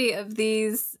 3 of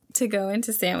these to go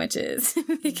into sandwiches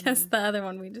because the other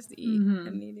one we just eat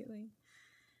immediately.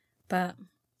 But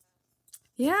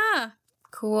yeah,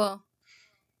 cool.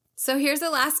 So here's the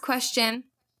last question.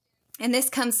 And this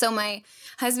comes, so my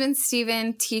husband,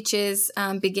 Steven, teaches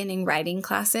beginning writing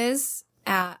classes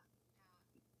at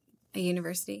a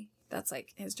university. That's like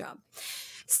his job.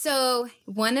 So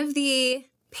one of the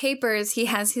papers he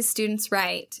has his students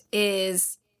write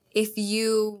is if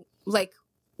you like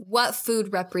what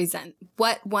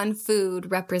one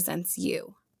food represents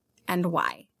you and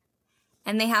why.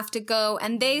 And they have to go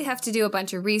and they have to do a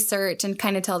bunch of research and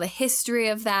kind of tell the history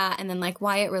of that and then like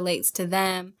why it relates to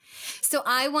them. So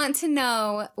I want to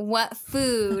know, what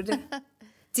food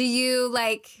do you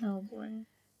like? Oh boy.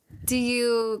 Do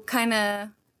you kind of,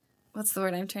 what's the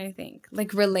word I'm trying to think?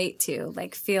 Like relate to,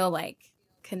 like feel like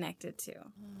connected to.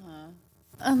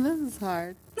 This is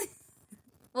hard.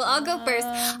 Well, I'll go first.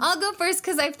 I'll go first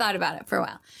because I've thought about it for a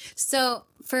while. So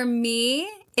for me,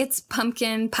 it's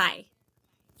pumpkin pie.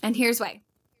 And here's why.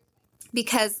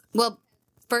 Because, well,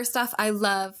 first off, I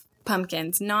love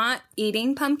pumpkins. Not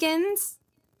eating pumpkins,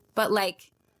 but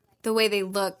like the way they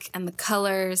look and the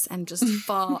colors and just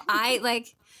fall. I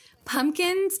like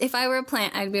pumpkins. If I were a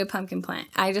plant, I'd be a pumpkin plant.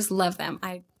 I just love them.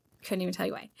 I couldn't even tell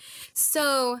you why.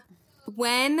 So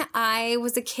when I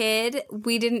was a kid,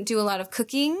 we didn't do a lot of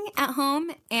cooking at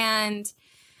home. And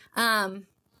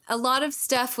a lot of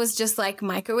stuff was just like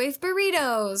microwave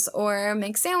burritos or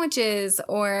make sandwiches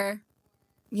or,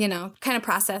 you know, kind of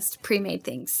processed, pre-made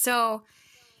things. So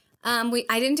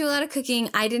I didn't do a lot of cooking.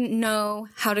 I didn't know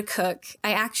how to cook.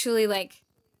 I actually, like,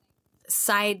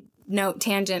 side note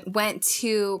tangent, went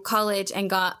to college and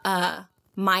got a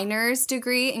minor's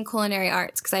degree in culinary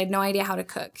arts because I had no idea how to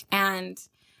cook. And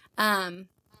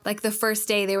like the first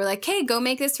day they were like, hey, go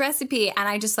make this recipe. And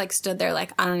I just like stood there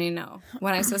like, I don't even know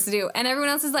what I'm supposed to do. And everyone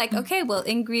else is like, okay, well,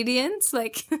 ingredients,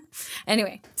 like,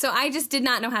 anyway. So I just did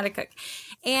not know how to cook.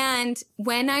 And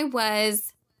when I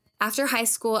was, after high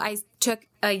school, I took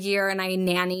a year and I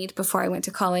nannied before I went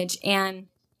to college. And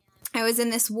I was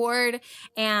in this ward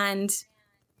and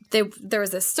there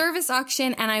was a service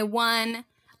auction and I won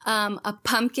a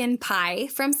pumpkin pie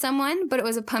from someone, but it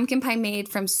was a pumpkin pie made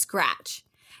from scratch.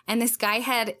 And this guy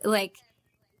had, like,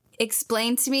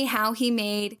 explained to me how he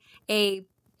made a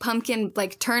pumpkin,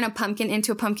 like, turn a pumpkin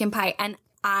into a pumpkin pie. And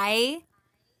I,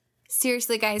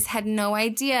 seriously, guys, had no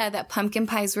idea that pumpkin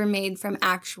pies were made from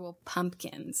actual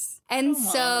pumpkins. And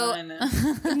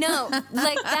no,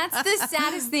 like, that's the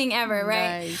saddest thing ever,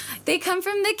 right? Nice. They come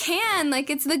from the can,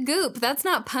 like, it's the goop. That's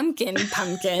not pumpkin.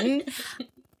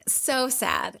 So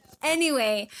sad.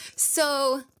 Anyway,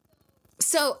 so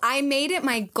I made it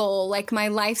my goal, like my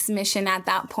life's mission at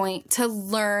that point, to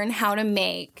learn how to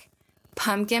make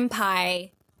pumpkin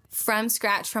pie from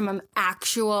scratch from an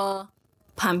actual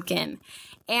pumpkin.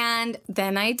 And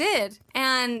then I did.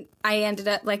 And I ended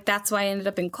up, like, that's why I ended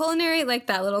up in culinary, like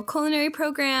that little culinary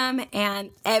program. And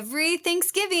every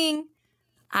Thanksgiving,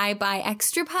 I buy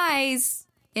extra pies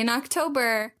in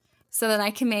October so that I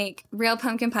can make real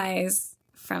pumpkin pies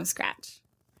from scratch.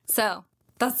 So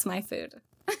that's my food.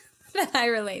 That I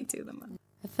relate to the most.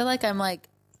 I feel like I'm like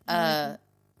an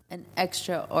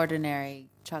extraordinary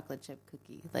chocolate chip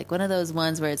cookie. Like one of those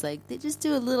ones where it's like they just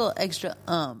do a little extra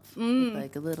with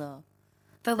like a little,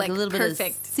 a little perfect bit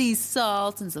of sea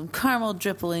salt and some caramel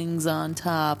dripplings on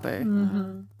top or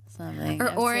something.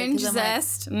 Or orange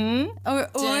zest. Or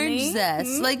orange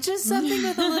zest. Like just something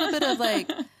with a little bit of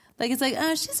like it's like,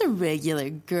 oh, she's a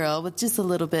regular girl with just a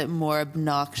little bit more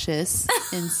obnoxious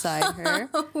inside her.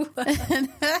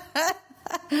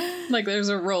 Like there's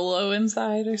a Rolo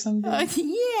inside or something.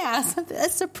 Yeah, a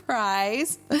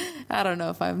surprise. I don't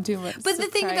know if I'm too much. But the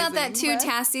thing about that too,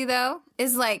 Tassy, though,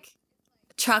 is like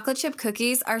chocolate chip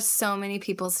cookies are so many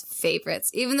people's favorites.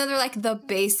 Even though they're like the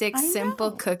basic, simple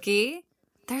cookie,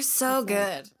 they're so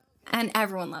good. And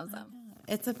everyone loves them.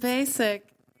 It's a basic.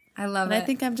 I love it. I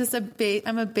think I'm just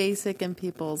I'm a basic in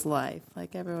people's life.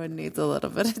 Like everyone needs a little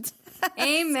bit of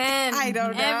Amen. I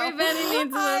don't know. Everybody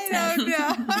needs a little I don't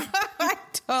know. I'm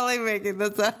totally making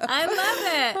this up. I love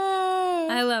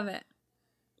it. I love it.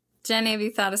 Jenni, have you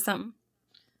thought of something?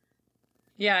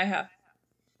 Yeah, I have.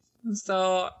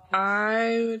 So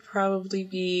I would probably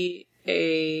be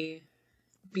a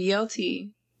BLT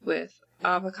with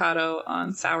avocado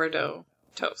on sourdough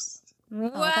toast.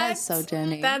 What? Oh, that's so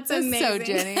Jenny. That's amazing. So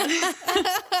Jenny.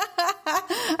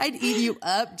 I'd eat you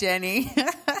up, Jenny.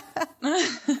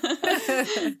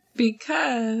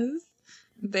 Because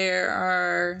there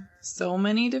are so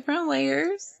many different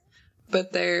layers,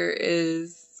 but there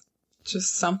is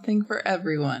just something for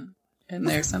everyone. And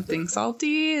there's something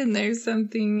salty, and there's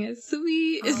something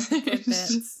sweet. Oh, There's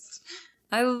just,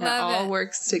 I love it all it.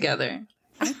 works together.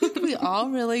 I think we all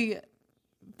really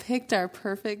picked our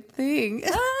perfect thing.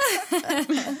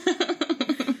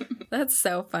 That's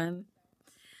so fun.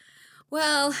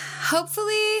 Well,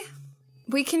 hopefully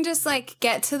we can just like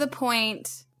get to the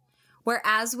point where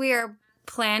as we are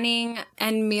planning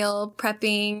and meal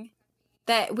prepping,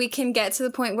 that we can get to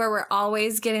the point where we're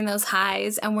always getting those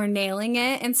highs and we're nailing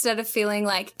it instead of feeling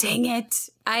like, dang it,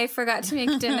 I forgot to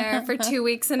make dinner for 2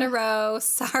 weeks in a row.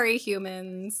 Sorry,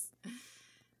 humans.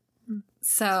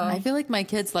 So I feel like my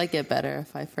kids like it better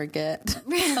if I forget.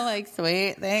 They're like,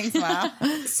 sweet, thanks, Mom.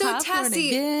 So Popcorn Tassy,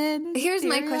 again. here's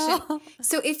my Cereal. question.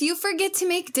 So if you forget to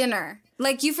make dinner,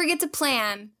 like you forget to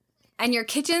plan and your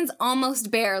kitchen's almost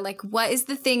bare, like what is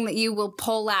the thing that you will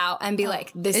pull out and be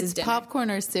like, this is It's dinner? popcorn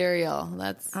or cereal.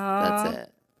 That's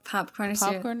it. Popcorn or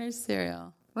cereal. Popcorn or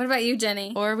cereal. What about you,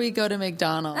 Jenny? Or we go to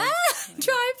McDonald's.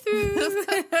 Drive-through.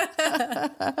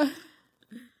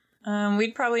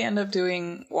 We'd probably end up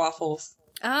doing waffles.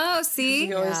 Oh, see?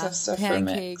 You always have stuff for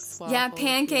mix. Pancakes. Yeah, waffles,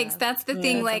 pancakes. yeah. That's the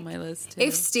thing. That's Like, on my list too.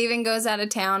 if Steven goes out of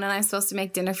town and I'm supposed to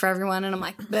make dinner for everyone, and I'm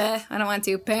like, bleh, I don't want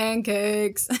to.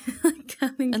 Pancakes.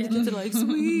 Come and And the get kids them. are like,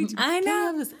 sweet. I Can know. I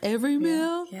have this every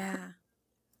meal? Yeah.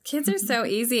 Kids are so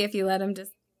easy if you let them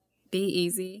just be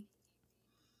easy.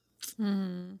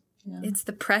 Mm-hmm. Yeah. It's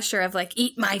the pressure of like,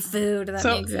 eat my food that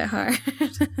So- makes it hard.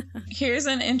 Here's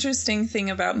an interesting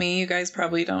thing about me you guys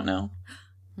probably don't know.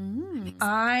 Mm.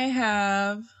 I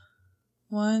have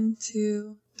 4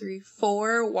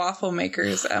 waffle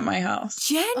makers at my house.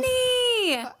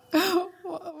 Jenny!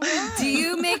 Do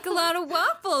you make a lot of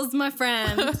waffles, my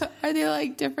friend? Are they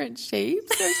like different shapes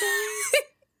or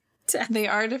something? They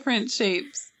are different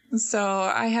shapes. So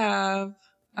I have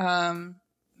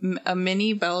a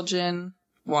mini Belgian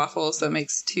waffle, so it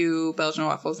makes 2 Belgian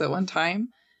waffles at one time.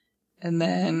 And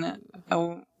then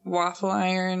a waffle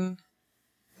iron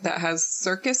that has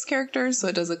circus characters, so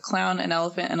it does a clown, an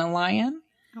elephant, and a lion.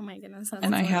 Oh my goodness. That's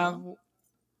And I adorable.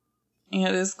 have, yeah,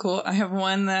 it is cool. I have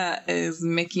one that is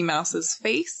Mickey Mouse's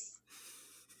face.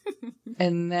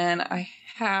 And then I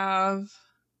have,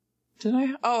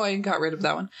 I got rid of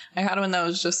that one. I had one that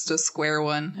was just a square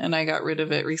one, and I got rid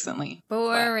of it recently.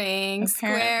 Boring.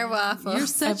 Square waffles. You're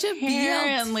such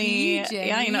Apparently- a BLT, Jenny.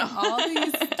 yeah, I know. All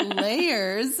these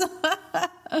layers.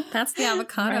 That's the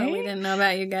avocado Right? we didn't know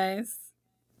about, you guys.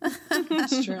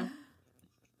 It's true.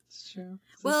 It's true.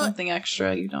 Well- Well, something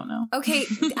extra you don't know. Okay,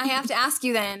 I have to ask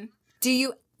you then. Do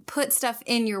you put stuff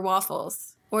in your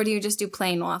waffles? Or do you just do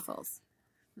plain waffles?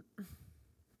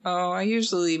 Oh, I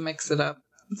usually mix it up.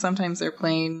 Sometimes they're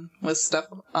plain with stuff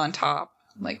on top.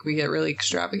 Like we get really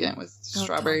extravagant with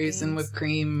strawberries and toppings. whipped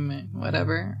cream and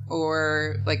whatever.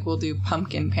 Or like we'll do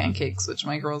pumpkin pancakes, which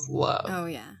my girls love. Oh,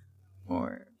 yeah.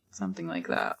 Or something like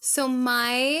that. So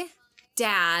my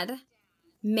dad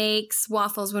makes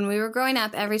waffles. When we were growing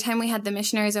up, every time we had the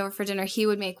missionaries over for dinner, he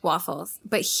would make waffles.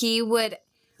 But he would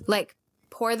like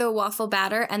pour the waffle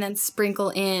batter and then sprinkle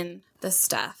in the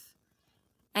stuff.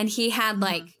 And he had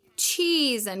like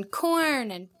cheese and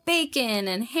corn and bacon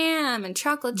and ham and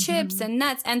chocolate chips and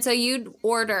nuts. And so you'd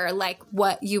order like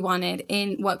what you wanted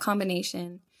in what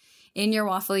combination in your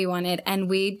waffle you wanted. And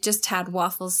we just had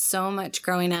waffles so much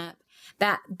growing up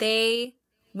that they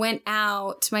went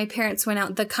out. My parents went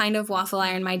out, the kind of waffle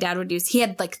iron my dad would use. He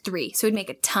had like 3, so he'd make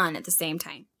a ton at the same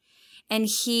time. And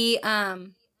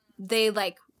they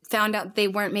like found out they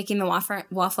weren't making the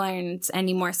waffle irons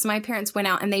anymore. So my parents went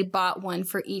out and they bought one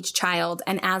for each child.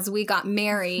 And as we got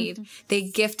married, they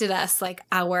gifted us like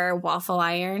our waffle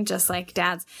iron, just like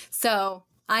dad's. So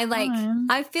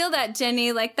I feel that,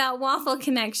 Jenny, like that waffle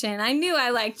connection. I knew I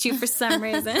liked you for some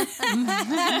reason.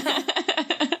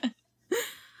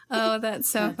 Oh, that's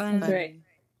so fun. Great.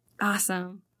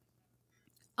 Awesome.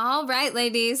 All right,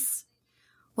 ladies.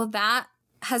 Well, that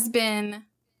has been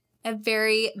a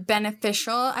very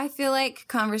beneficial, I feel like,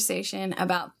 conversation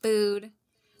about food.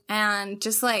 And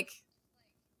just like,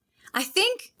 I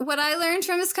think what I learned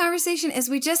from this conversation is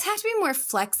we just have to be more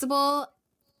flexible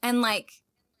and like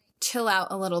chill out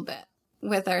a little bit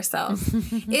with ourselves.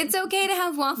 It's okay to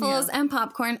have waffles and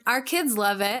popcorn. Our kids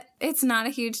love it. It's not a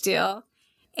huge deal.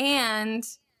 And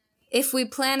if we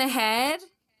plan ahead,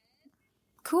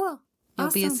 cool.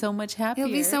 You'll be Awesome. so much happier.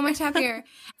 You'll be so much happier.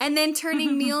 And then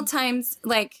turning meal times,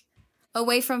 like,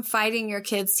 away from fighting your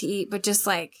kids to eat, but just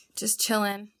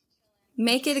chilling.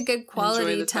 Make it a good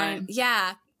quality time.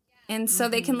 Yeah. And so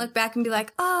they can look back and be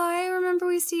like, oh, I remember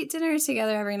we used to eat dinner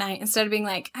together every night. Instead of being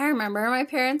like, I remember my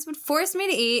parents would force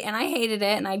me to eat and I hated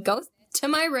it and I'd go to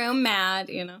my room mad,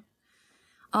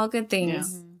 All good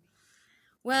things. Yeah.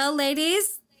 Well,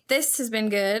 ladies, this has been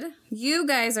good. You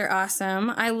guys are awesome.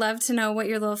 I love to know what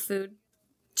your little food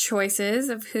choices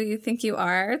of who you think you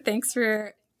are. Thanks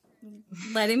for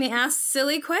letting me ask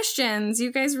silly questions.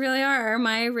 You guys really are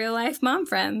my real life mom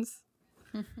friends.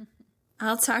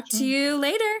 I'll talk to you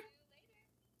later.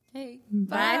 Hey.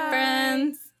 Bye,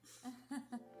 friends.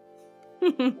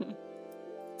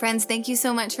 Friends, thank you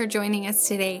so much for joining us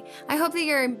today. I hope that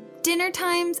your dinner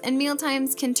times and meal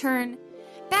times can turn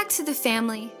back to the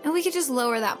family and we can just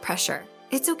lower that pressure.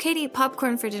 It's okay to eat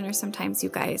popcorn for dinner sometimes, you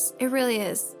guys. It really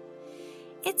is.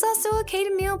 It's also okay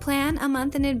to meal plan a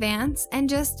month in advance and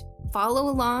just follow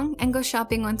along and go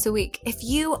shopping once a week. If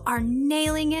you are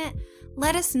nailing it,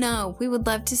 let us know. We would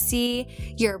love to see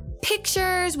your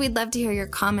pictures. We'd love to hear your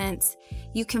comments.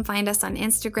 You can find us on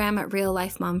Instagram at Real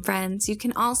Life Mom Friends. You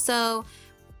can also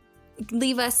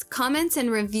leave us comments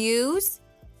and reviews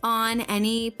on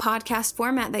any podcast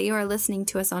format that you are listening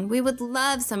to us on. We would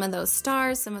love some of those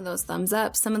stars, some of those thumbs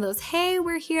up, some of those, hey,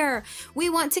 we're here. We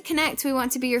want to connect. We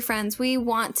want to be your friends. We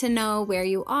want to know where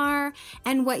you are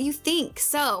and what you think.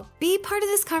 So be part of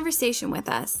this conversation with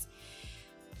us.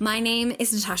 My name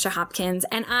is Natasha Hopkins,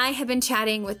 and I have been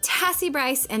chatting with Tassy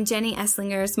Bryce and Jenni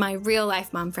Esslingers, my real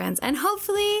life mom friends. And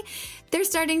hopefully they're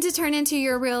starting to turn into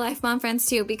your real life mom friends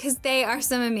too, because they are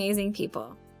some amazing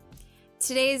people.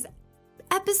 Today's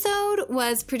episode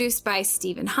was produced by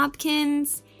Stephen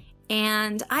Hopkins,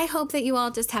 and I hope that you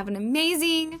all just have an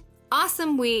amazing,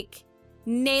 awesome week,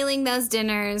 nailing those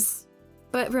dinners.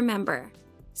 But remember,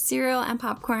 cereal and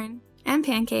popcorn and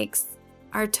pancakes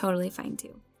are totally fine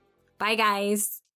too. Bye, guys.